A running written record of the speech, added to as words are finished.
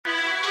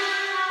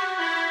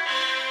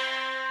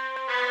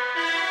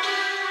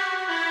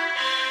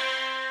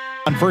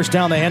On first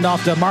down, they hand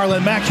off to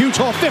Marlon Mack. Huge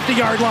hole,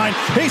 50-yard line.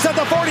 He's at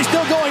the 40,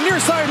 still going near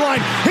sideline.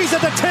 He's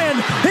at the 10.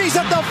 He's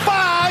at the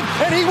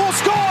 5, and he will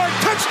score.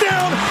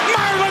 Touchdown,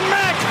 Marlon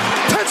Mack.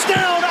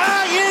 Touchdown,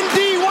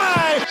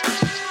 I-N-D-Y.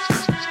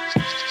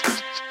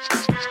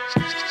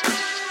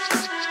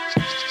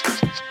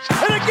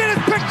 And again,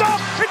 it's picked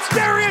off. It's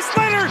Darius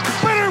Leonard.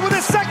 Leonard with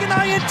his second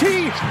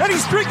INT, and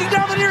he's streaking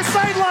down the near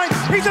sideline.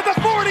 He's at the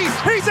 40.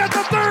 He's at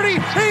the 30.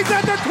 He's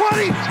at the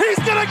 20. He's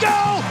going to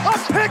go. A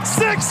pick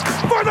six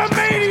for the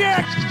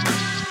Maniac.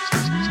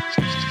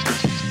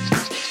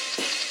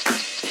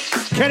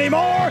 Kenny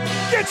Moore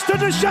gets to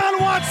Deshaun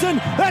Watson.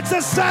 That's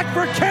a sack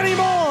for Kenny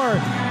Moore.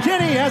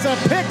 Kenny has a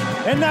pick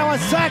and now a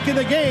sack in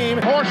the game.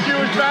 Horseshoe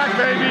is back,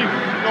 baby.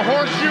 The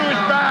horseshoe is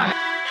back.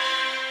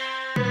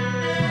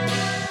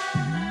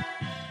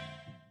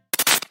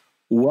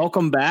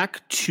 Welcome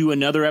back to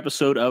another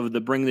episode of the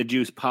Bring the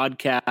Juice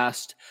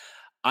podcast.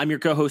 I'm your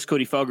co-host,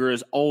 Cody Felger.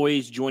 As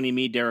always, joining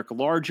me, Derek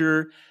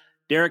Larger.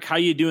 Derek, how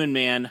you doing,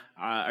 man?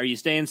 Are you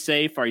staying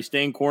safe? Are you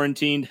staying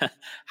quarantined?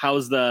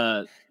 How's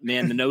the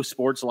no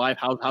sports life?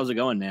 How's it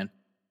going, man?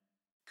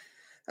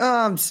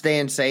 I'm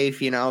staying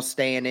safe,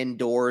 staying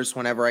indoors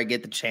whenever I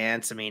get the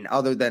chance. I mean,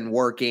 other than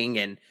working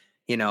and,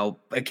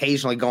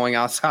 occasionally going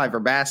outside for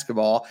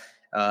basketball,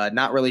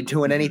 not really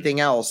doing anything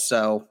else.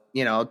 So,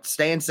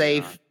 staying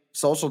safe,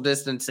 social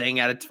distancing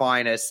at its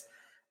finest.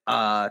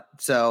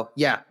 So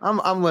yeah,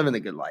 I'm living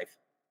the good life.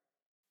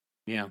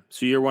 Yeah.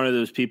 So you're one of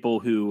those people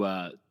who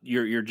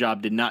your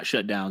job did not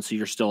shut down, so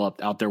you're still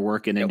out there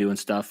working and doing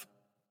stuff.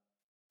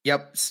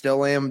 Yep,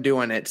 still am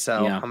doing it.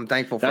 So yeah. I'm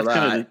thankful for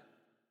that.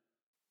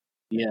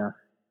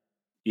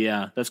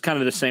 Yeah, that's kind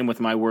of the same with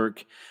my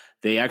work.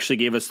 They actually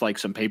gave us like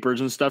some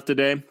papers and stuff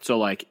today. So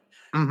like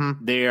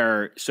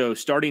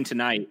starting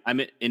tonight, I'm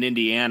in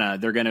Indiana.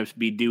 They're going to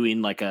be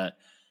doing like a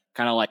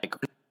kind of like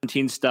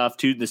quarantine stuff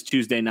this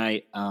Tuesday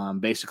night,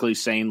 basically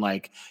saying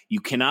like you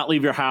cannot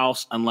leave your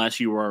house unless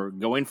you are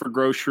going for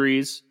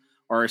groceries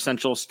or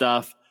essential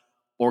stuff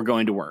or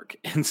going to work.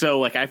 And so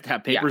like I have to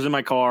have papers in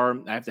my car.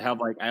 I have to have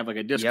I have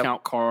a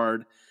discount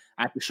card.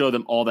 I have to show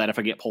them all that if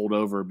I get pulled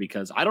over,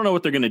 because I don't know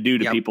what they're going to do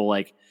to people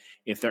like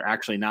if they're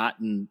actually not.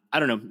 And I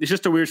don't know. It's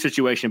just a weird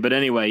situation. But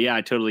anyway,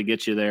 I totally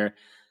get you there.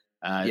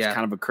 It's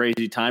kind of a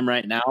crazy time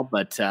right now.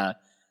 But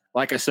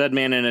like I said,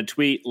 man, in a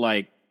tweet,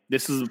 like,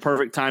 this is the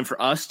perfect time for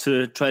us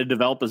to try to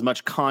develop as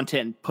much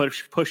content and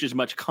push as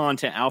much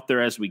content out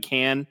there as we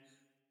can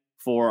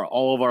for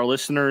all of our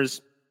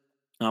listeners.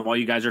 All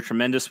you guys are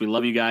tremendous. We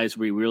love you guys.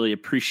 We really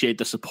appreciate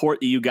the support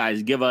that you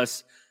guys give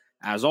us.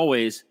 As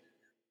always,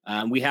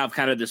 we have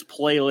kind of this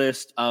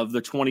playlist of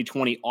the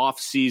 2020 off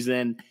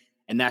season,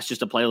 and that's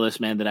just a playlist,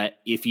 man,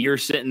 that if you're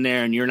sitting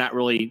there and don't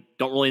really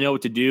know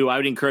what to do, I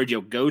would encourage you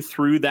to go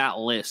through that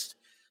list.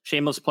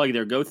 Shameless plug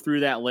there. Go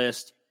through that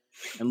list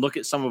and look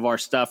at some of our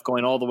stuff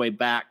going all the way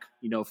back,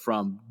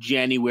 from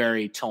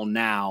January till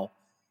now.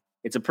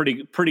 It's a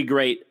pretty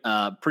great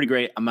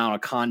amount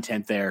of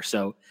content there.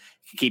 So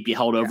it can keep you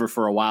held over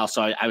for a while.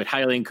 So I would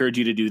highly encourage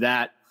you to do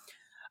that.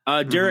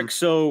 Derek,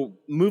 so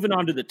moving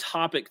on to the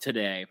topic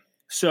today.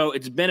 So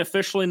it's been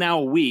officially now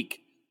a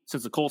week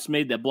since the Colts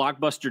made that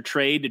blockbuster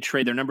trade to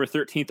trade their number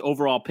 13th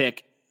overall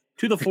pick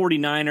to the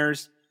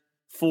 49ers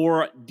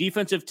for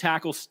defensive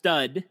tackle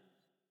stud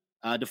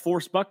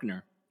DeForest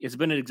Buckner. It's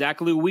been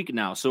exactly a week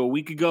now. So a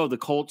week ago, the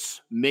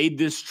Colts made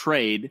this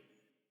trade.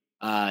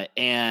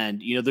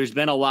 And, there's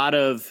been a lot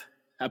of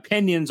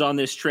opinions on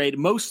this trade,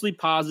 mostly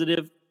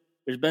positive.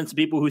 There's been some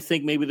people who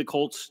think maybe the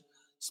Colts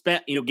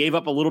gave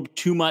up a little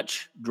too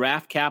much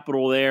draft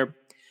capital there.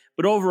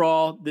 But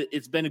overall,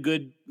 it's been a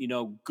good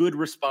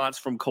response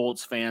from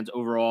Colts fans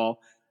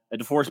overall.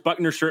 DeForest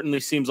Buckner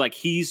certainly seems like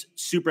he's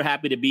super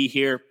happy to be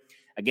here.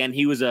 Again,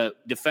 he was a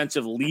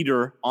defensive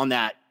leader on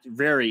that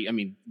very,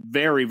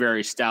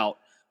 very stout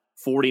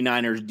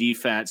 49ers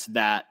defense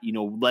that,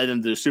 led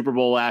them to the Super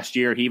Bowl last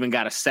year. He even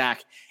got a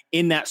sack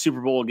in that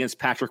Super Bowl against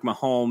Patrick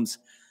Mahomes.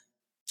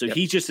 So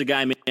he's just a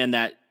guy, man,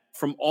 that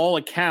from all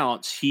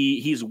accounts,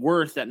 he's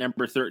worth that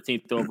number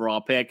 13th overall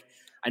pick.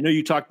 I know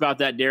you talked about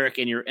that, Derek,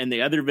 in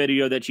the other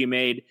video that you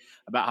made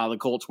about how the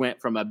Colts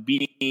went from a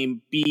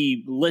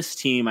B list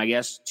team, I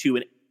guess, to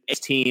an A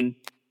team.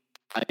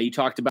 You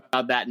talked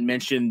about that and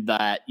mentioned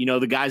that,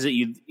 the guys that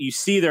you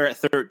see there at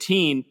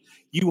 13,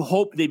 you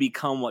hope they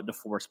become what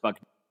DeForest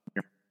Buckner.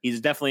 He's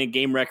definitely a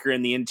game wrecker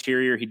in the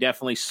interior. He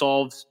definitely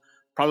solves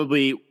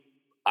probably,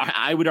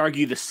 I would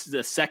argue, the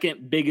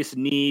second biggest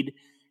need.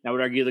 I would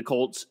argue the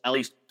Colts at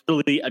least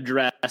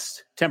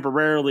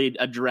temporarily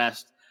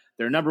addressed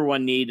their number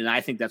one need, and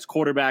I think that's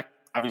quarterback.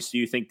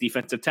 Obviously, you think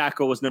defensive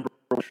tackle was number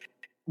one.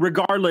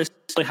 Regardless,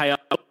 how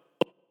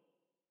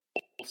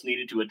Colts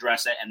needed to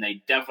address it, and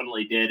they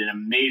definitely did in a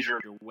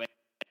major way.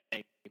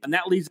 And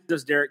that leads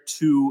us, Derek,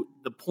 to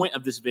the point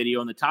of this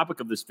video and the topic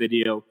of this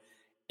video,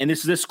 and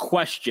it's this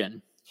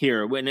question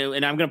here.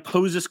 And I'm going to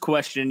pose this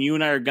question. You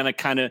and I are going to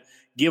kind of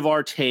give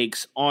our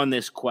takes on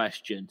this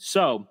question.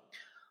 So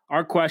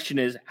our question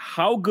is,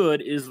 how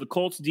good is the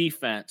Colts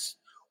defense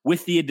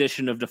with the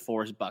addition of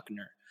DeForest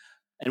Buckner?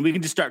 and we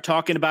can just start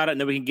talking about it,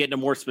 and then we can get into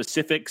more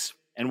specifics,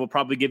 and we'll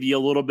probably give you a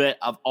little bit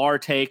of our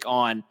take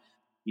on,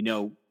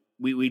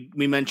 we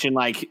mentioned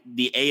like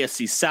the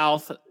AFC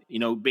South,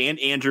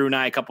 Andrew and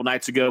I a couple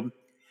nights ago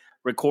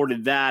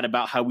recorded that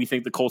about how we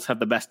think the Colts have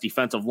the best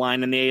defensive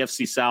line in the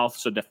AFC South.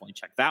 So definitely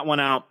check that one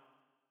out.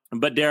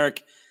 But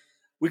Derek,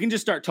 we can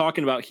just start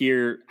talking about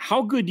here.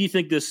 How good do you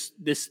think this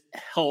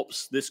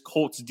helps this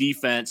Colts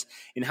defense,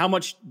 and how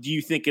much do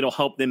you think it'll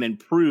help them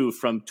improve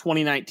from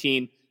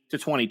 2019 to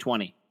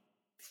 2020?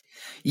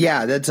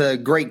 Yeah, that's a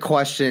great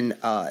question.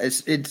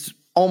 It's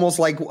almost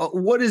like,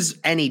 what does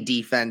any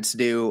defense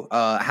do?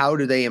 How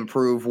do they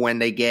improve when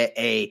they get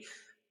a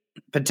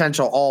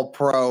potential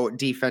all-pro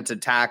defensive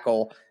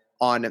tackle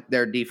on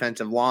their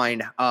defensive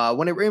line?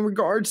 In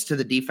regards to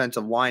the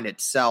defensive line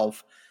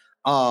itself,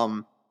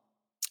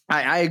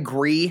 I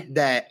agree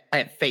that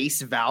at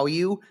face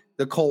value,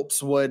 the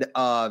Colts would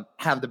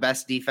have the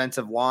best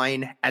defensive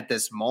line at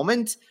this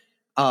moment.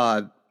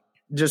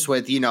 Just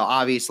with,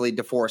 obviously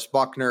DeForest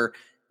Buckner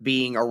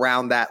being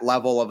around that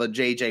level of a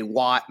JJ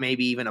Watt,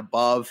 maybe even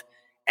above,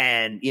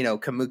 and,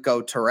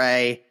 Kamuko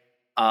Toure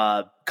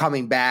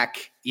coming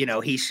back,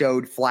 he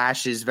showed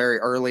flashes very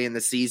early in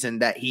the season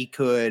that he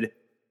could,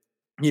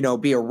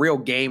 be a real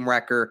game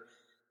wrecker.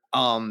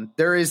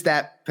 There is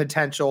that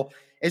potential.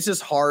 It's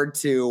just hard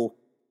to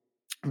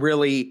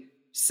really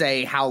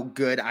say how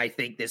good I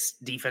think this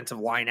defensive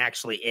line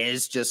actually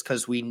is, just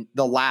because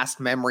the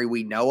last memory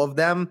we know of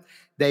them,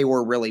 they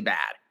were really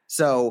bad.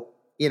 So,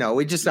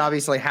 we just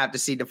obviously have to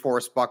see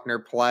DeForest Buckner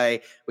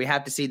play. We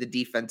have to see the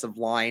defensive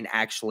line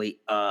actually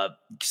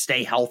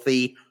stay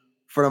healthy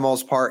for the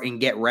most part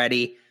and get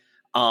ready.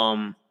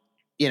 In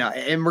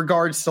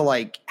regards to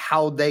like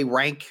how they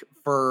rank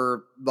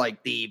for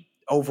like the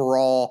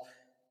overall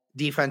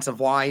defensive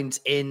lines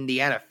in the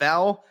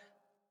NFL,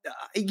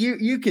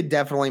 you could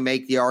definitely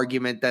make the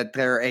argument that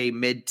they're a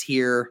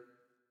mid-tier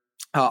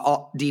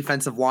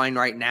defensive line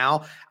right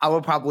now. I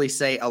would probably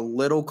say a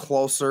little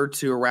closer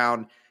to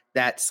around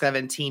that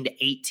 17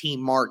 to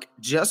 18 mark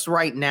just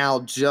right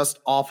now, just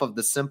off of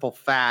the simple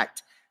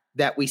fact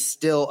that we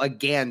still,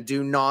 again,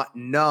 do not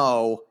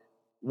know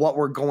what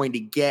we're going to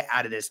get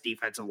out of this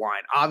defensive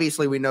line.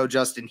 Obviously, we know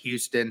Justin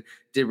Houston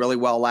did really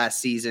well last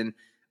season.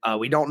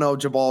 We don't know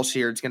Jabal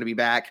Sheard's going to be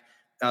back.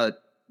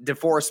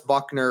 DeForest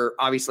Buckner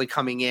obviously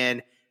coming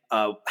in.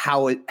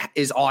 How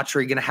is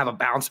Autry going to have a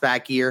bounce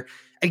back year?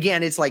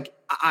 Again, it's like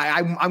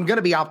I'm going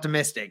to be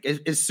optimistic.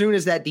 As soon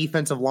as that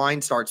defensive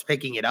line starts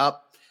picking it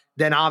up,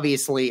 then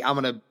obviously I'm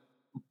going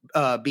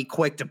to be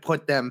quick to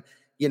put them,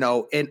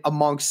 in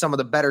amongst some of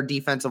the better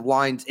defensive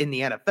lines in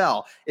the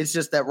NFL. It's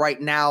just that right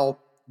now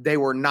they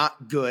were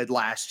not good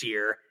last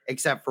year,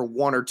 except for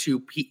one or two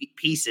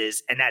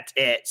pieces, and that's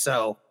it.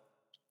 So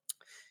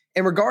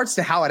in regards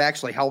to how it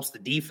actually helps the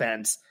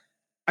defense,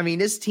 I mean,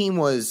 this team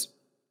was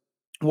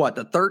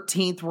the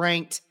 13th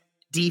ranked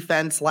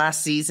defense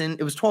last season.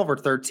 It was 12 or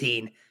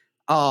 13.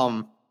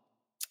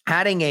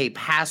 Adding a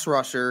pass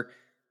rusher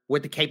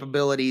with the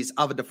capabilities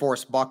of a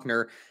DeForest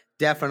Buckner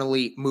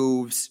definitely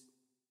moves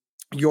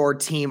your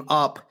team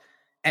up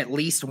at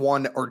least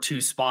one or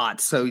two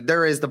spots. So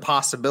there is the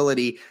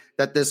possibility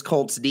that this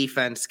Colts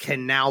defense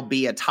can now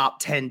be a top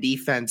 10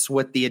 defense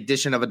with the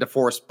addition of a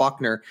DeForest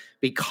Buckner,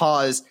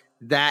 because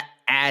that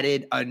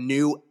added a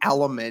new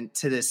element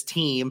to this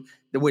team,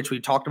 which we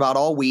talked about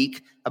all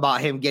week,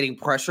 about him getting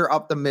pressure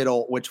up the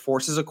middle, which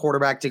forces a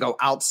quarterback to go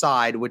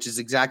outside, which is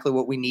exactly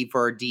what we need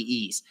for our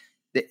DEs.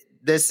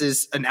 This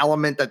is an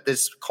element that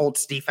this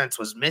Colts defense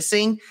was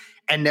missing,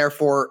 and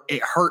therefore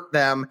it hurt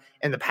them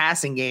in the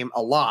passing game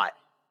a lot.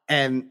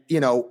 And,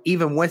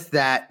 even with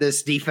that,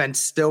 this defense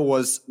still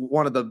was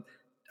one of the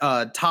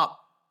top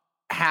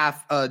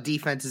half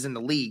defenses in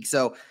the league.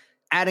 So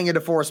adding a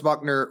DeForest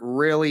Buckner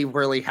really,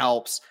 really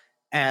helps.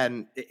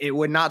 And it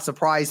would not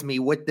surprise me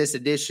with this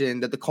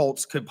addition that the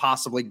Colts could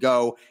possibly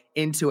go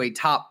into a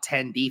top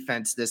 10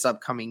 defense this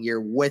upcoming year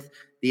with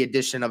the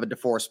addition of a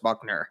DeForest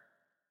Buckner.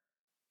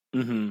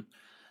 Mm-hmm.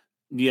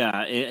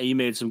 Yeah, you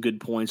made some good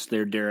points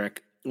there,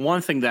 Derek. One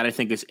thing that I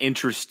think is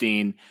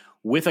interesting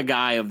with a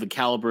guy of the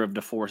caliber of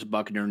DeForest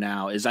Buckner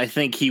now is I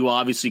think he will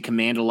obviously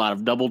command a lot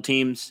of double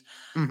teams,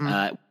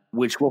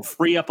 which will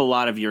free up a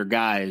lot of your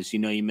guys. You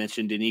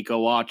mentioned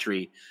Denico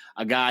Autry,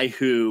 a guy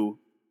who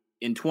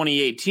in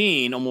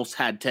 2018 almost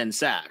had 10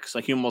 sacks.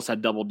 Like, he almost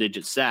had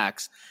double-digit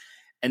sacks.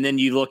 And then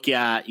you look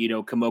at,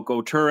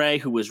 Kamuko Toure,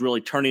 who was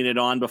really turning it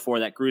on before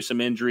that gruesome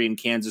injury in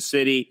Kansas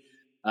City.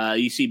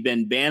 You see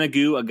Ben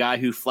Banogu, a guy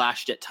who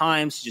flashed at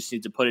times. He just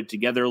needs to put it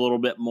together a little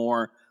bit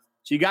more.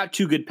 So you got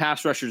two good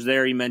pass rushers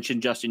there. You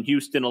mentioned Justin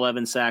Houston,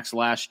 11 sacks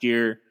last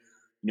year.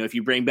 If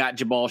you bring back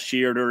Jabal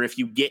Sheard, or if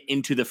you get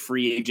into the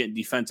free agent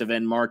defensive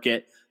end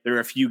market, there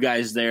are a few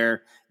guys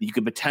there that you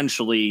could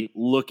potentially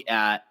look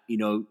at,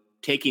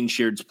 taking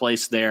Sheard's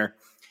place there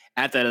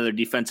at that other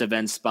defensive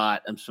end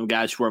spot. And some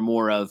guys who are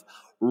more of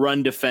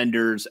run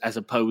defenders as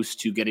opposed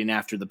to getting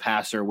after the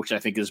passer, which I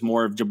think is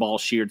more of Jabal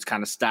Sheard's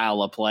kind of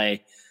style of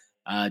play.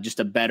 Just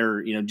a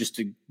better, just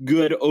a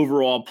good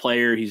overall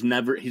player. He's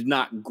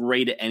not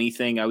great at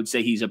anything. I would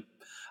say he's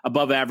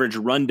above average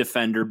run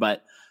defender,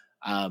 but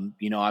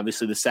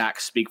obviously the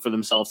sacks speak for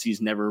themselves.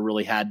 He's never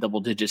really had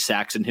double-digit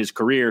sacks in his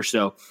career.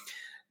 So,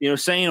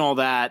 saying all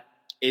that,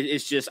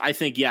 it's just, I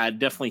think, it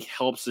definitely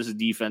helps this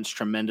defense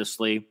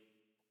tremendously.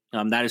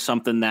 That is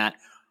something that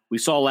we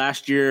saw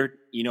last year,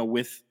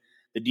 with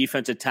the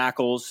defensive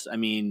tackles. I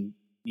mean,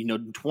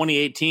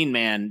 2018,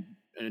 man,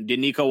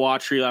 Denico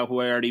Autry, who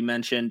I already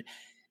mentioned,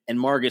 and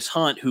Margus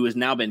Hunt, who has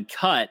now been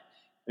cut.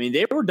 I mean,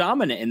 they were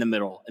dominant in the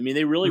middle. I mean,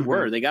 they really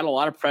were. They got a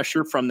lot of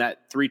pressure from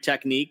that 3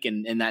 technique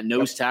and that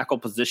nose tackle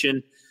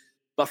position.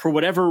 But for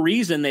whatever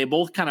reason, they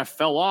both kind of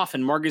fell off,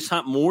 and Margus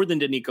Hunt more than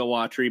Denico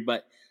Autry.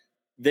 But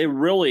they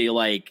really,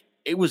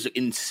 it was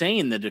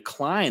insane, the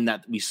decline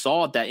that we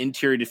saw at that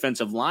interior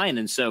defensive line.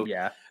 And so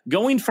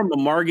going from the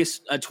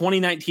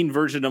 2019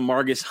 version of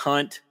Margus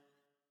Hunt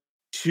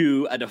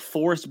to a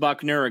DeForest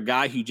Buckner, a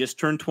guy who just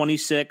turned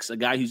 26, a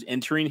guy who's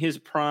entering his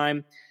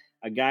prime,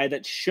 a guy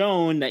that's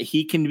shown that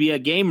he can be a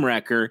game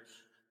wrecker.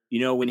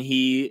 When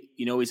he,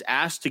 is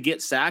asked to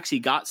get sacks, he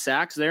got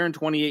sacks there in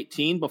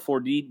 2018 before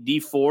D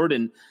Ford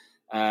and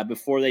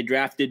before they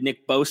drafted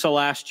Nick Bosa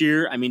last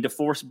year. I mean,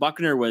 DeForest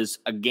Buckner was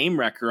a game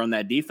wrecker on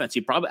that defense.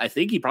 I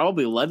think he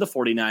probably led the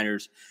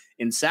 49ers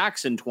in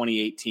sacks in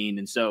 2018.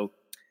 And so,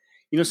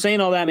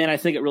 saying all that, man, I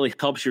think it really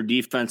helps your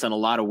defense in a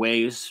lot of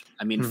ways.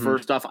 I mean,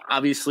 first off,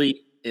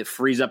 obviously it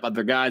frees up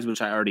other guys,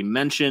 which I already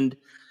mentioned.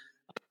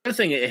 Other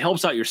thing, it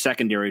helps out your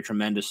secondary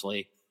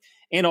tremendously,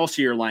 and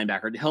also your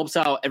linebacker. It helps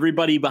out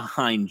everybody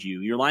behind you.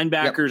 Your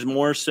linebackers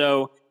more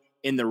so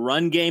in the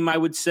run game, I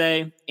would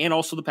say, and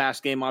also the pass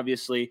game,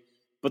 obviously.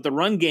 But the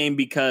run game,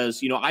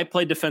 because, I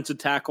played defensive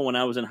tackle when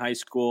I was in high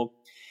school,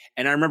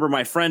 and I remember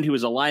my friend who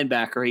was a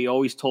linebacker, he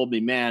always told me,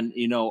 man,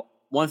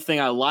 one thing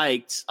I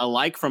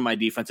like from my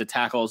defensive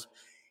tackles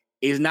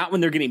is not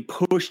when they're getting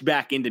pushed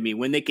back into me,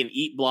 when they can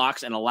eat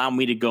blocks and allow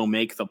me to go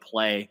make the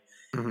play.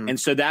 And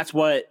so that's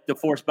what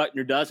DeForest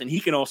Buckner does, and he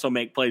can also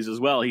make plays as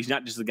well. He's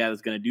not just the guy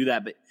that's going to do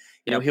that, but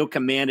he'll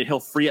command it. He'll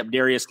free up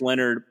Darius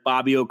Leonard,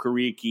 Bobby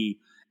Okereke,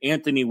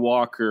 Anthony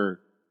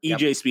Walker,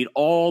 EJ Speed.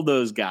 All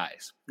those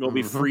guys will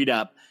be freed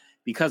up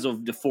because of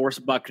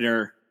DeForest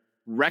Buckner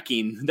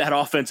wrecking that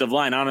offensive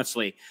line,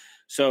 honestly.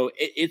 So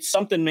it's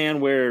something,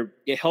 man, where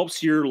it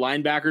helps your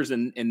linebackers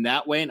in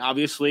that way. And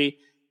obviously,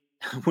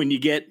 when you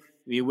get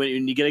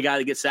a guy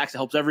that gets sacks, it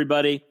helps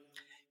everybody.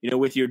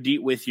 With your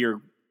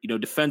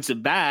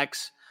defensive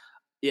backs,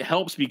 it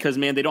helps because,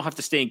 man, they don't have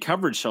to stay in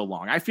coverage so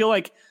long. I feel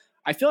like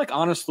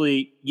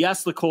honestly,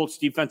 yes, the Colts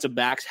defensive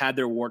backs had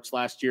their warts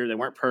last year. They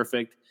weren't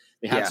perfect.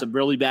 They had some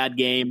really bad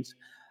games.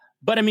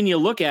 But I mean, you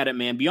look at it,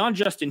 man, beyond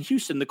Justin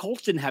Houston, the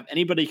Colts didn't have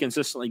anybody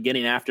consistently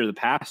getting after the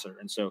passer.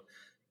 And so,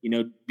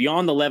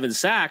 beyond the 11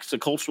 sacks, the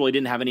Colts really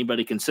didn't have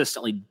anybody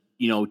consistently,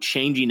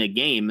 changing a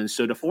game. And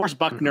so DeForest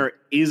Buckner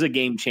is a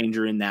game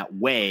changer in that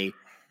way.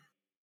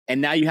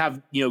 And now you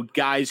have,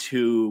 guys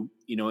who,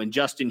 in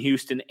Justin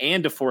Houston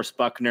and DeForest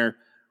Buckner,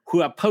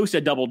 who have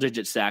posted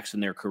double-digit sacks in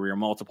their career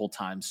multiple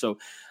times. So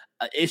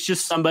it's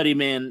just somebody,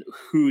 man,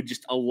 who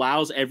just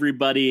allows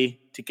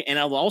everybody to, and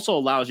also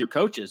allows your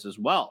coaches as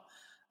well,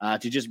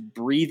 to just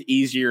breathe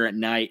easier at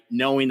night,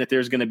 knowing that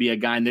there's going to be a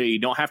guy in there you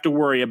don't have to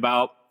worry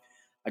about,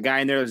 a guy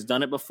in there that's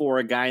done it before,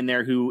 a guy in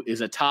there who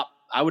is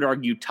I would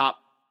argue, top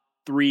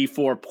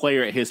 3-4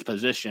 player at his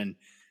position.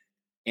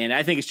 And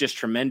I think it's just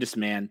tremendous,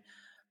 man.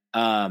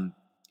 I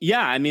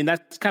mean,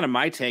 that's kind of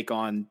my take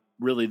on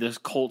really this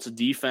Colts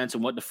defense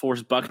and what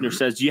DeForest Buckner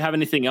says. Do you have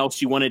anything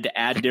else you wanted to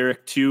add,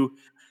 Derek, to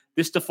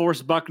this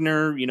DeForest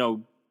Buckner,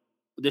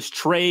 this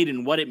trade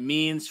and what it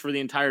means for the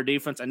entire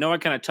defense? I know I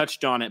kind of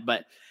touched on it,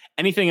 but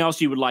anything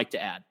else you would like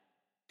to add?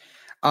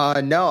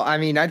 No, I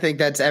mean, I think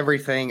that's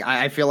everything.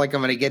 I feel like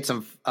I'm going to get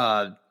some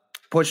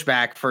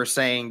pushback for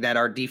saying that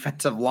our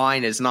defensive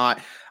line is not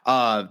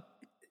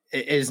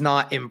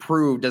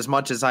improved as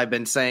much as I've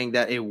been saying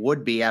that it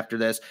would be after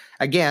this.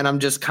 Again, I'm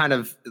just kind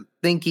of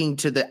thinking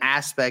to the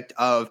aspect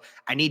of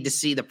I need to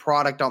see the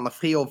product on the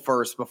field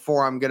first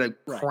before I'm going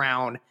to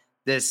crown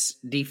this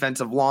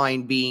defensive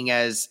line being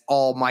as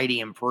almighty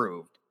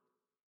improved.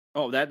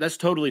 Oh, that's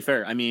totally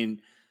fair. I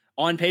mean,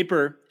 on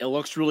paper, it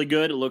looks really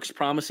good. It looks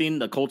promising.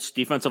 The Colts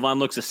defensive line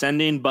looks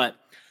ascending, but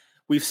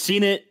we've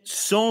seen it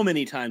so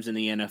many times in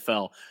the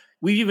NFL.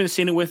 We've even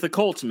seen it with the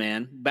Colts,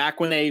 man. Back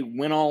when they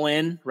went all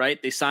in,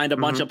 right? They signed a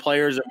bunch of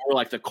players and were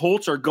like, the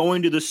Colts are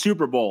going to the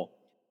Super Bowl.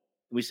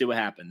 We see what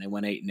happened. They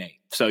went 8-8.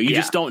 So you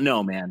just don't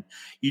know, man.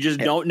 You just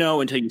don't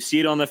know until you see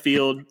it on the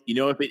field.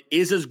 If it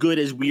is as good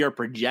as we are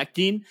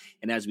projecting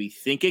and as we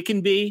think it can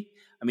be.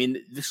 I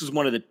mean, this is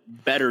one of the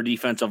better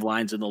defensive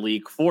lines in the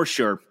league for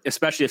sure,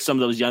 especially if some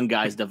of those young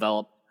guys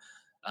develop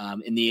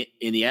in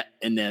the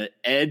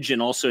edge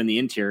and also in the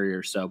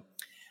interior. So,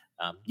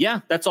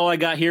 that's all I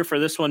got here for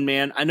this one,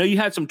 man. I know you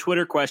had some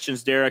Twitter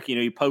questions, Derek.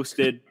 You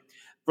posted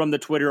from the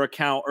Twitter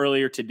account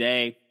earlier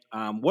today.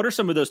 What are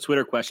some of those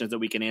Twitter questions that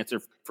we can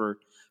answer for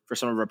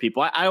some of our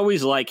people? I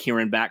always like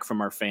hearing back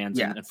from our fans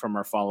and from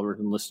our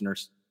followers and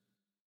listeners.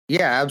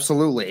 Yeah,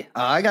 absolutely.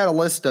 I got a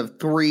list of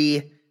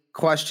 3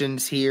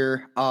 questions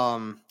here.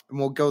 And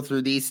we'll go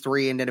through these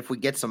 3, and then if we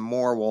get some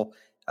more, we'll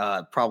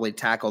probably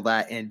tackle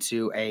that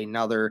into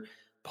another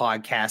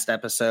podcast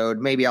episode.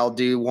 Maybe I'll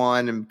do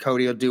one and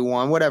Cody will do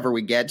one, whatever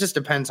we get. Just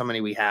depends how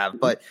many we have.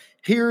 But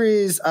here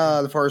is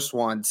the first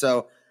one.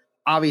 So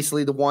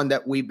obviously the one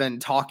that we've been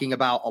talking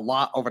about a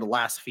lot over the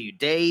last few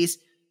days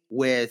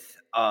with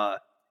the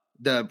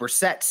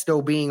Brissett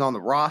still being on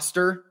the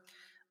roster.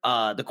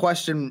 The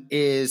question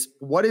is,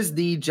 what is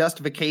the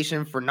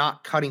justification for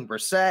not cutting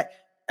Brissett?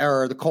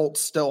 Or are the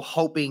Colts still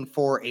hoping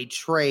for a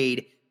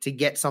trade to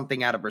get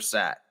something out of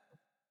Brissett?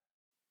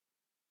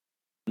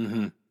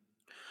 Mm-hmm.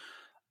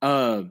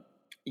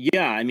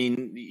 Yeah, I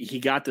mean, he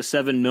got the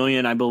 $7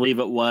 million, I believe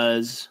it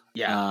was,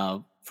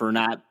 for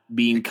not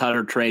being cut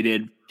or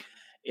traded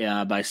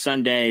by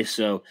Sunday.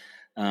 So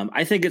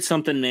I think it's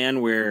something,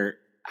 man, where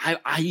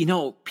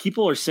I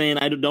people are saying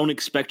I don't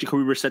expect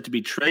Jacoby Brissett to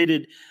be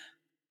traded.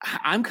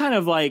 I'm kind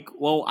of like,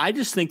 well, I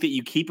just think that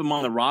you keep him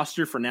on the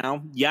roster for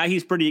now. Yeah,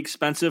 he's pretty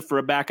expensive for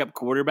a backup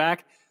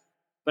quarterback,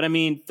 but I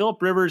mean,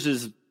 Phillip Rivers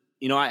is,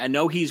 I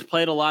know he's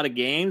played a lot of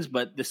games,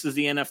 but this is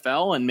the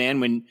NFL, and man,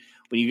 when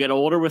you get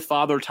older with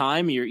father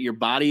time, your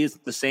body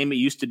isn't the same it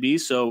used to be.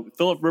 So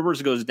Phillip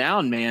Rivers goes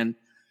down, man.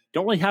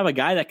 Don't really have a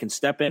guy that can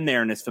step in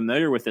there and is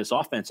familiar with this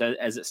offense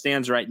as it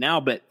stands right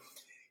now. But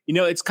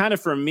it's kind of,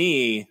 for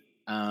me,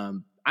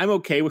 I'm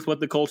okay with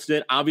what the Colts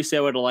did. Obviously,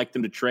 I would have liked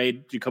them to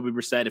trade Jacoby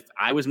Brissett. If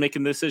I was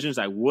making the decisions,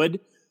 I would.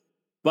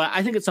 But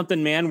I think it's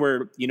something, man,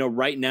 where,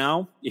 right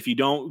now, if you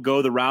don't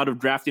go the route of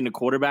drafting a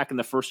quarterback in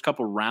the first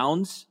couple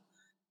rounds,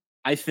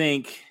 I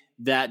think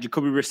that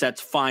Jacoby Brissett's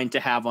fine to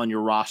have on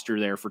your roster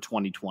there for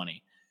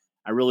 2020.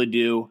 I really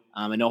do.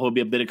 I know he'll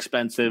be a bit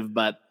expensive,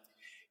 but,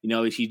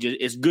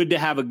 it's good to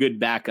have a good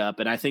backup.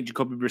 And I think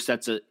Jacoby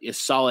Brissett's a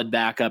solid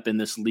backup in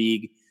this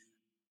league.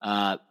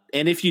 And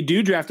if you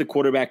do draft a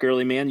quarterback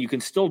early, man, you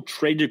can still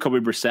trade Jacoby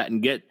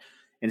Brissett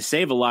and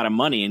save a lot of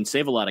money and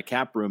save a lot of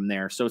cap room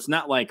there. So it's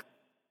not like,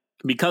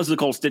 because the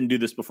Colts didn't do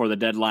this before the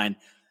deadline,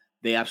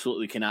 they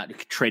absolutely cannot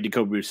trade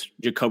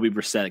Jacoby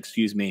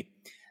Brissett.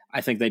 I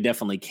think they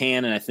definitely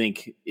can, and I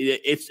think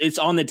it's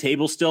on the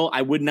table still.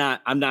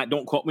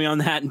 Don't quote me on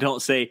that, and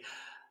don't say,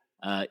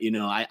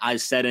 I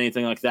said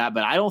anything like that,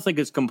 but I don't think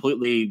it's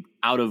completely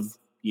out of,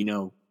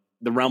 the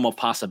realm of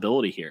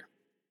possibility here.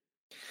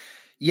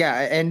 Yeah,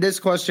 and this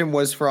question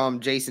was from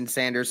Jason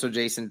Sanders. So,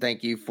 Jason,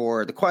 thank you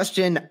for the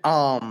question.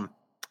 I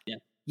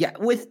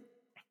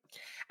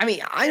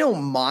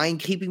don't mind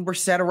keeping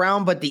Brissett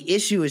around, but the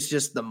issue is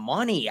just the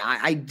money.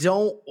 I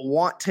don't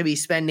want to be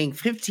spending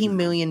 $15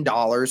 million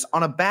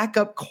on a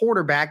backup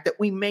quarterback that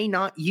we may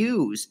not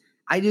use.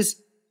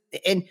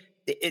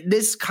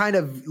 This kind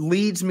of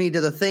leads me to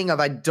the thing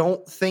of, I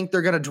don't think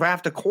they're going to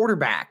draft a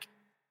quarterback.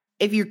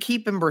 If you're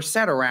keeping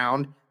Brissett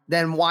around,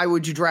 then why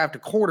would you draft a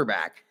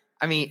quarterback?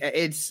 I mean,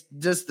 it's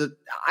just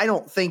I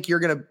don't think you're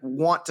going to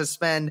want to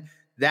spend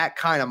that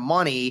kind of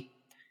money.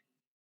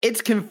 It's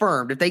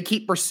confirmed. If they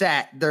keep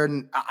Brissett,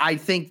 then I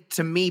think,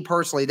 to me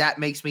personally, that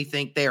makes me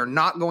think they are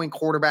not going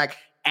quarterback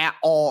at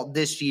all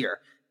this year.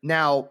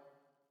 Now,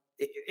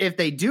 if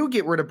they do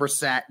get rid of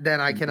Brissett,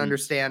 then I can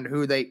understand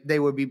who they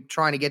would be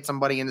trying to get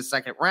somebody in the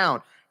second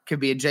round.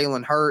 Could be a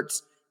Jalen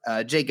Hurts,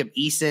 Jacob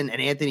Eason,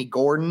 and Anthony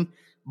Gordon.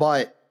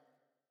 But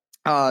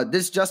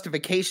this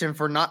justification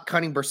for not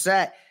cutting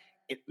Brissett,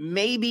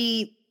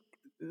 maybe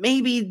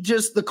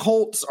just the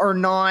Colts are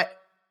not.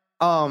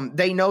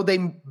 They know they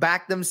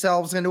backed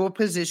themselves into a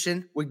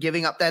position with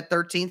giving up that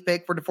 13th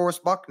pick for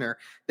DeForest Buckner.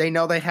 They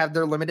know they have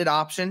their limited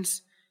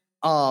options.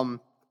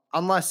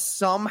 Unless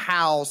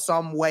somehow,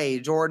 some way,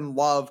 Jordan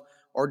Love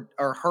or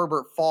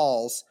Herbert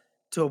falls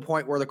to a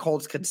point where the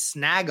Colts could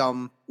snag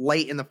them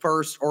late in the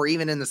first or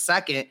even in the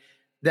second,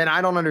 then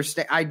I don't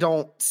understand. I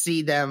don't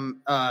see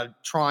them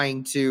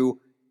trying to,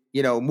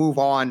 move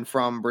on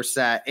from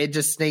Brissett. It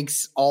just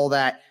stinks, all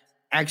that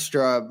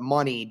extra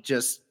money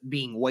just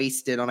being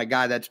wasted on a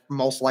guy that's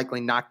most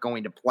likely not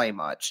going to play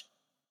much.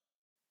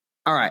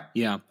 All right.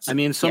 Yeah. I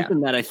mean,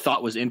 something that I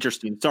thought was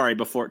interesting. Sorry,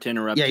 to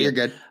interrupt you. Yeah, you're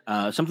good.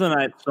 Something that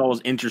I thought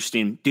was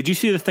interesting. Did you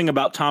see the thing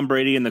about Tom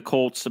Brady and the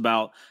Colts,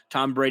 about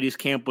Tom Brady's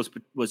camp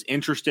was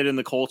interested in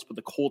the Colts, but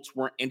the Colts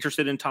weren't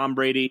interested in Tom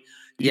Brady?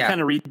 Did you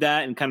kind of read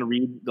that and kind of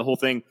read the whole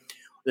thing?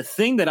 The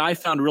thing that I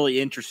found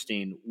really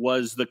interesting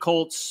was the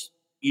Colts,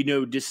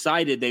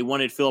 decided they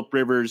wanted Phillip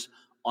Rivers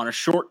on a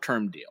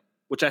short-term deal,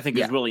 which I think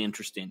is really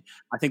interesting.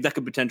 I think that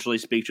could potentially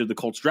speak to the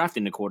Colts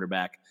drafting the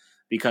quarterback,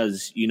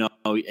 because,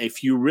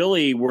 if you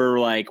really were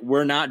like,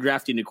 we're not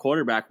drafting a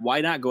quarterback,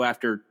 why not go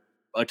after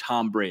a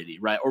Tom Brady,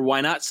 right? Or why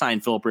not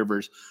sign Phillip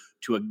Rivers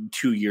to a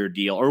 2-year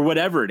deal or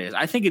whatever it is?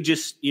 I think it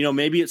just,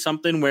 maybe it's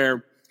something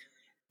where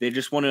they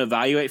just want to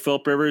evaluate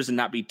Phillip Rivers and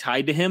not be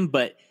tied to him.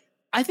 But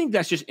I think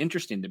that's just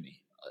interesting to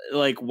me.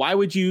 Like, why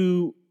would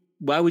you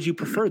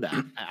prefer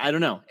that? I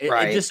don't know.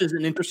 It just is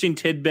an interesting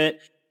tidbit.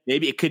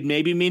 Maybe it could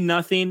mean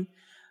nothing,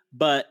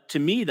 but to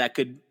me that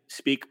could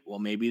speak, well,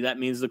 maybe that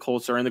means the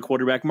Colts are in the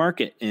quarterback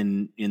market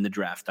in the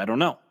draft. I don't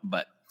know,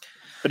 but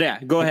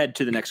yeah, go ahead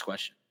to the next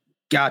question.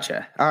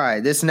 Gotcha. All right.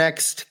 This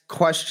next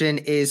question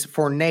is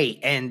for Nate.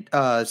 And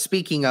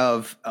speaking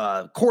of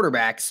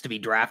quarterbacks to be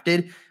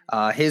drafted,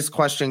 His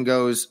question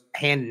goes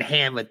hand in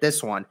hand with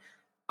this one.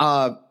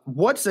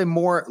 What's a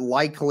more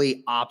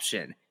likely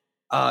option?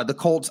 The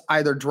Colts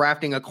either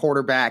drafting a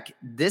quarterback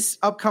this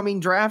upcoming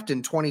draft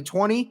in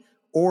 2020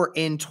 or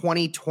in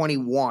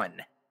 2021?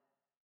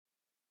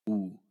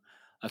 Ooh,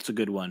 that's a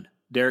good one.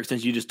 Derek,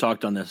 since you just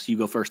talked on this, you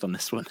go first on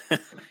this one.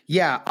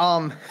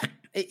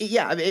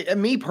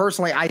 Me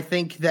personally, I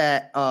think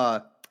that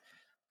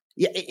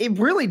it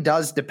really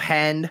does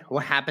depend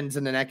what happens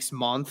in the next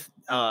month.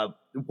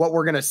 What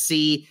we're going to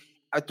see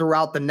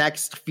throughout the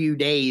next few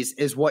days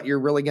is what you're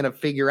really going to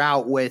figure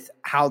out with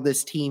how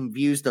this team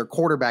views their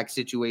quarterback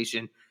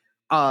situation.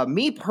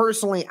 Me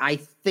personally, I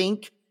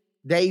think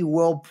they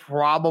will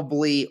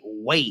probably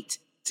wait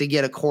to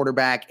get a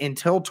quarterback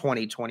until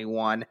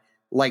 2021,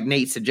 like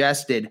Nate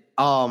suggested.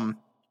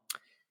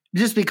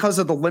 Just because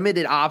of the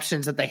limited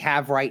options that they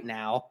have right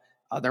now.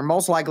 They're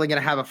most likely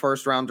going to have a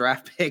first-round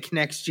draft pick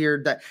next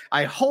year that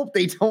I hope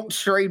they don't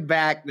trade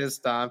back this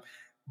time.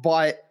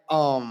 But,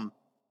 I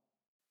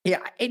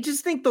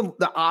just think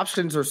the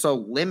options are so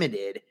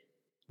limited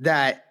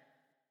that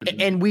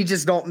and we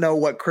just don't know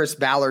what Chris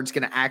Ballard's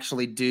going to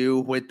actually do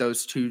with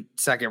those 2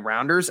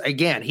 second-rounders.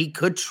 Again, he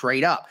could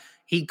trade up.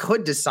 He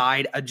could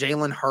decide a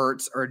Jalen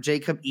Hurts or a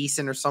Jacob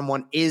Eason or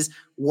someone is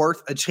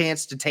worth a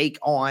chance to take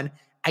on.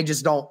 I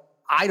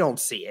don't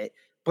see it.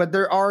 But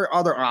there are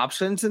other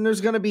options, and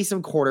there's going to be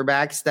some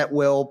quarterbacks that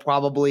will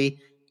probably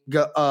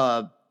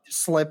go,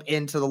 slip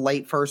into the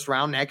late first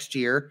round next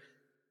year.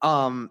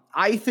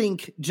 I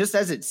think just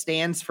as it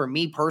stands for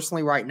me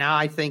personally right now,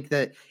 I think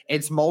that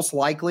it's most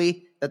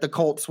likely that the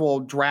Colts will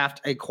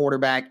draft a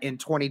quarterback in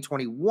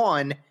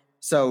 2021.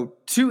 So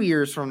 2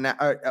 years from now,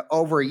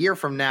 over a year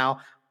from now,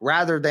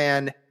 rather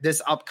than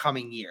this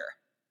upcoming year.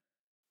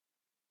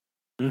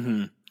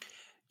 Mm-hmm.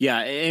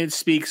 Yeah, it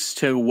speaks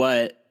to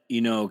what,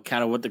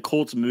 kind of what the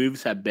Colts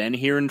moves have been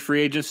here in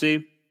free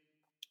agency.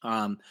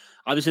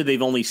 Obviously,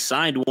 they've only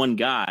signed one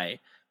guy,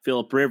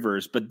 Phillip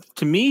Rivers, but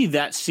to me,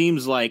 that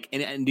seems like,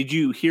 and did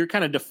you hear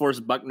kind of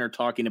DeForest Buckner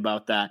talking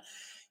about that?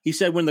 He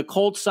said when the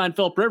Colts signed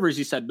Phillip Rivers,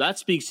 he said, that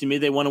speaks to me.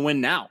 They want to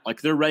win now.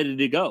 Like they're ready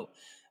to go.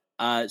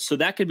 So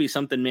that could be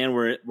something, man,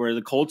 where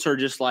the Colts are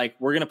just like,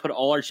 we're going to put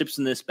all our chips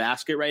in this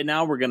basket right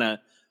now. We're going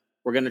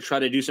to try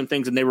to do some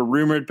things. And they were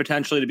rumored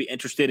potentially to be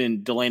interested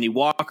in Delaney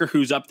Walker,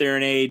 who's up there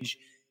in age.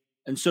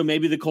 And so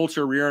maybe the Colts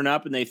are rearing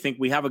up and they think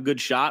we have a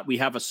good shot. We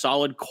have a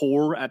solid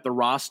core at the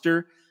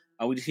roster.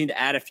 We just need to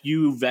add a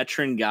few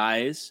veteran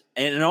guys.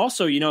 And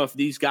also, if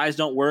these guys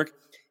don't work,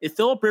 if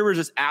Phillip Rivers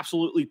is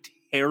absolutely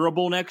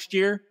terrible next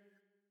year,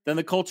 then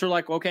the Colts are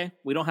like, okay,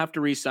 we don't have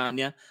to re-sign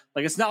you.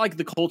 Like, it's not like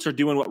the Colts are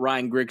doing what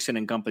Ryan Grigson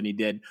and company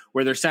did,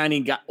 where they're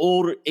signing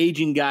older,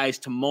 aging guys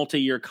to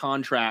multi-year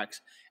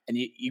contracts, and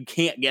you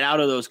can't get out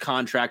of those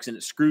contracts, and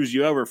it screws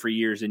you over for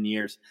years and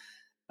years.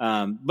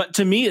 But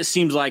to me, it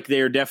seems like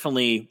they're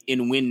definitely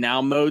in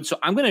win-now mode. So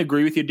I'm going to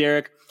agree with you,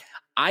 Derek.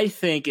 I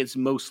think it's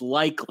most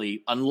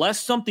likely, unless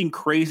something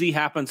crazy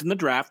happens in the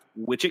draft,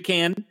 which it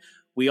can,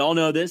 we all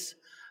know this,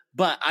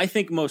 but I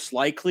think most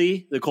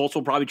likely the Colts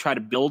will probably try to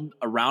build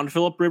around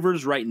Phillip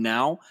Rivers right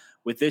now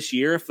with this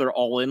year. If they're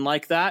all in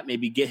like that,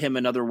 maybe get him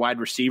another wide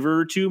receiver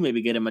or two,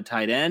 maybe get him a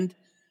tight end.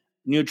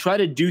 Try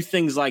to do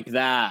things like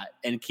that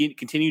and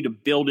continue to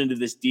build into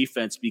this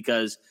defense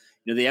because,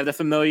 they have the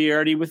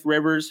familiarity with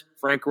Rivers,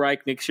 Frank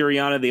Reich, Nick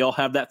Sirianni. They all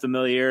have that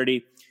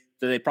familiarity.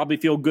 So they probably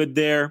feel good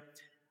there.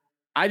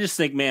 I just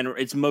think, man,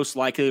 it's most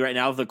likely right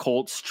now the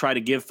Colts try to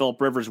give Phillip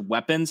Rivers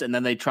weapons and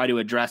then they try to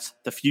address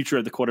the future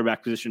of the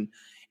quarterback position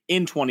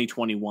in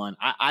 2021.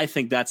 I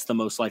think that's the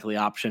most likely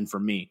option for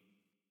me.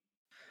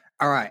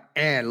 All right.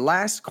 And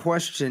last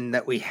question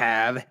that we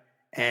have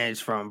is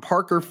from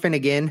Parker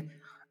Finnegan,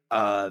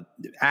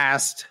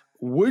 asked,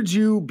 would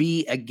you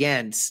be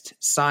against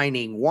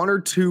signing 1 or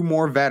 2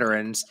 more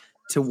veterans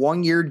to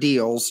 1-year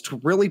deals to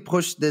really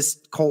push this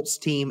Colts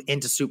team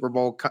into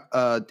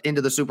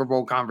the Super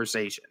Bowl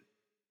conversation?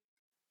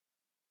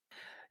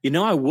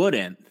 I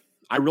wouldn't.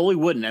 I really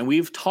wouldn't. And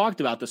we've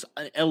talked about this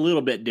a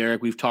little bit,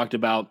 Derek. We've talked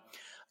about a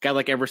guy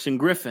like Everson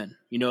Griffin,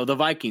 the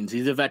Vikings.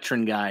 He's a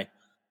veteran guy,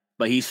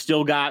 but he's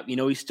still got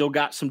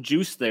some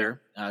juice there.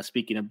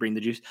 Speaking of bring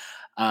the juice.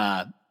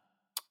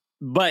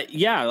 But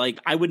yeah, like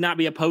I would not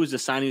be opposed to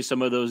signing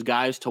some of those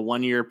guys to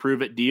 1-year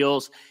prove-it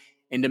deals.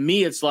 And to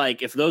me, it's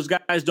like if those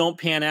guys don't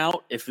pan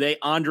out, if they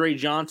Andre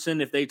Johnson,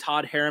 if they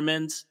Todd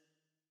Herremans,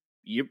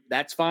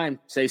 that's fine.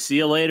 Say see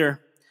you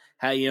later.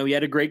 You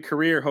had a great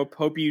career.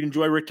 Hope you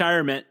enjoy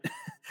retirement.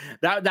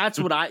 That's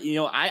what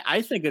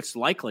I think it's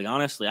likely.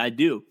 Honestly, I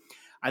do.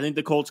 I think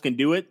the Colts can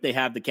do it. They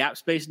have the cap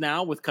space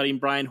now with cutting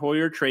Brian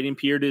Hoyer, trading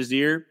Pierre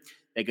Desir.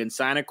 They can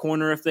sign a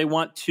corner if they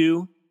want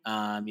to.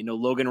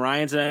 Logan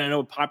Ryan's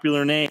a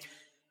popular name.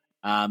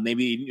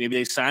 Maybe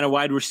they sign a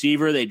wide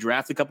receiver. They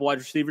draft a couple wide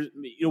receivers.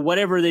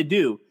 Whatever they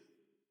do,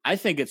 I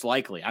think it's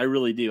likely. I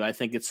really do. I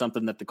think it's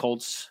something that the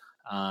Colts,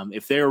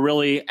 if they're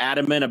really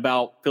adamant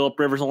about Phillip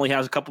Rivers only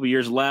has a couple of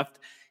years left,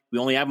 we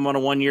only have him on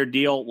a 1-year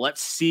deal.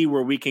 Let's see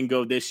where we can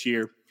go this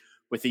year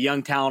with the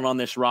young talent on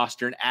this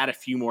roster and add a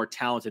few more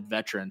talented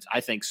veterans.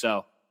 I think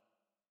so.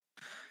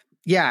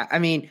 Yeah, I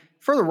mean,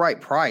 for the right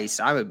price,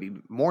 I would be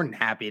more than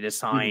happy to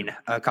sign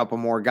a couple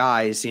more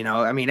guys.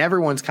 I mean,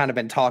 everyone's kind of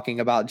been talking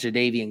about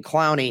Jadeveon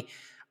Clowney,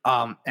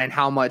 and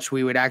how much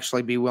we would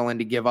actually be willing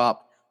to give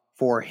up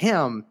for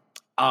him.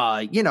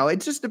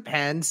 It just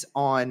depends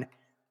on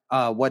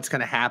what's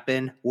going to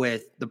happen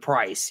with the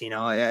price.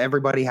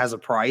 Everybody has a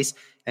price,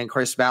 and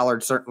Chris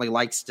Ballard certainly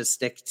likes to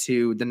stick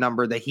to the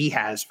number that he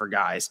has for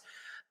guys.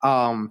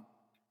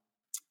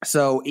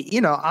 So,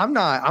 I'm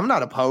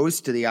not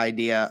opposed to the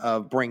idea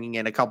of bringing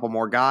in a couple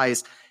more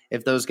guys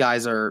if those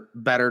guys are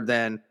better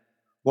than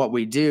what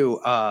we do.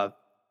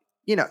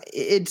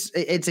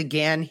 It's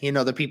again,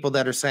 the people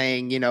that are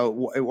saying,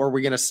 are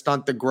we going to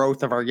stunt the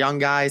growth of our young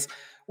guys?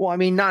 Well, I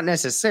mean, not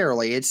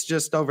necessarily. It's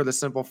just over the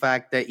simple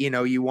fact that,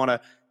 you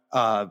want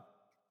to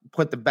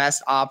put the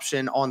best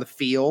option on the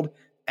field,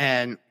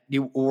 and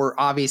we're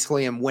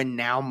obviously in win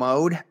now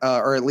mode,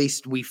 or at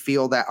least we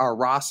feel that our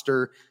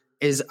roster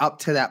is up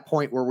to that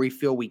point where we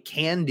feel we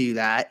can do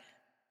that.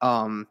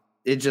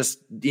 It just,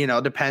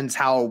 depends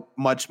how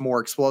much more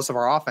explosive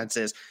our offense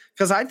is.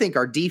 Because I think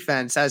our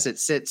defense, as it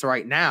sits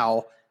right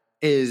now,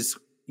 is,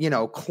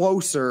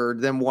 closer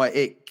than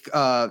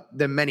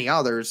than many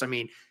others. I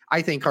mean,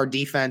 I think our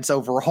defense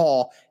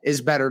overall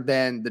is better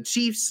than the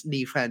Chiefs'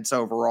 defense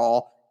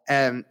overall.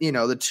 And,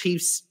 the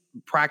Chiefs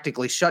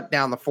practically shut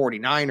down the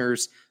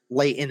 49ers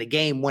late in the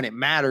game when it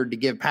mattered to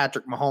give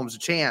Patrick Mahomes a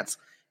chance.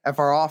 If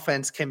our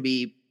offense can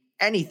be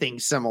anything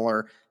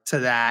similar to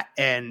that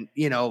and,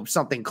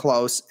 something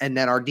close, and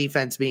then our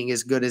defense being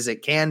as good as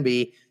it can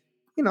be,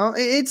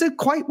 it's a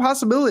quite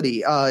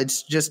possibility.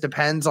 It just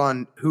depends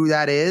on who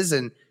that is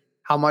and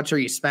how much are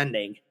you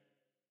spending.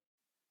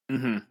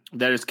 Mm-hmm.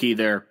 That is key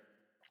there.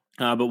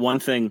 But one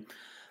thing,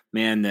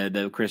 man,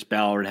 that Chris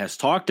Ballard has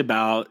talked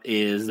about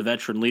is the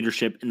veteran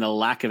leadership and the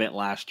lack of it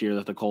last year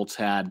that the Colts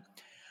had.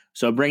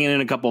 So bringing in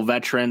a couple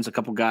veterans, a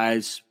couple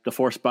guys,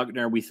 DeForest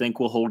Buckner, we think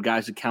will hold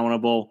guys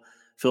accountable.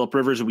 Phillip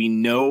Rivers, we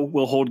know,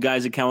 will hold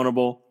guys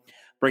accountable.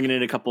 Bringing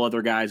in a couple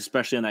other guys,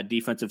 especially on that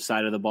defensive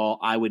side of the ball,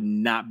 I would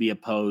not be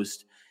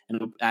opposed.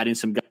 And adding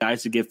some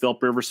guys to give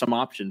Phillip Rivers some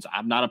options,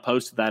 I'm not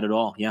opposed to that at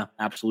all. Yeah,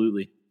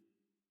 absolutely.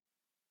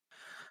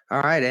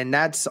 All right, and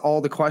that's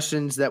all the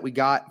questions that we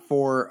got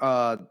for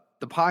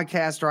the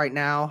podcast right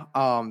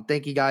now.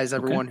 Thank you guys,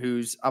 everyone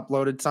who's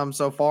uploaded some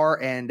so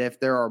far. And if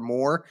there are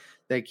more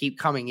that keep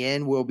coming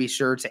in, we'll be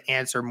sure to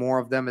answer more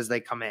of them as they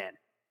come in.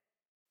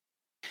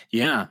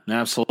 Yeah,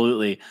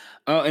 absolutely.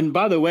 And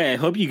by the way, I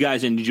hope you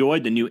guys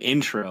enjoyed the new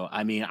intro.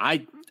 I mean,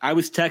 I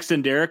was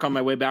texting Derek on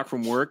my way back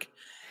from work,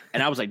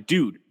 and I was like,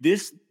 dude,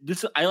 this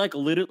I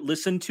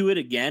listened to it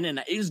again,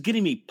 and it was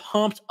getting me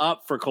pumped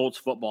up for Colts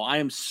football. I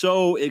am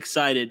so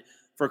excited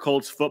for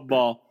Colts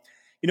football.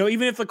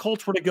 Even if the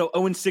Colts were to go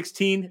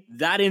 0-16,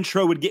 that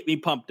intro would get me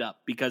pumped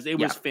up because it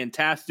was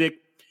fantastic.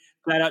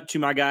 Shout out to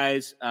my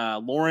guys,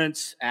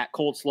 Lawrence at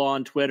Colts Law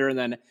on Twitter, and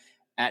then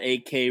at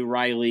AK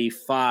Riley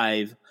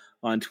 5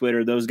 on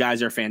Twitter. Those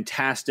guys are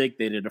fantastic.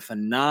 They did a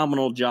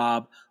phenomenal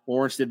job.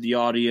 Lawrence did the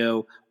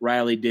audio.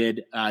 Riley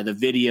did the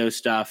video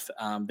stuff.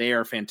 They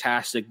are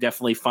fantastic.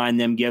 Definitely find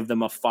them. Give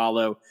them a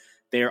follow.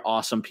 They are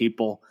awesome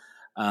people.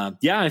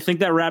 I think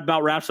that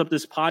about wraps up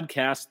this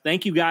podcast.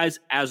 Thank you guys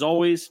as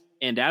always.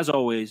 And as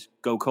always,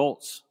 go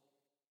Colts.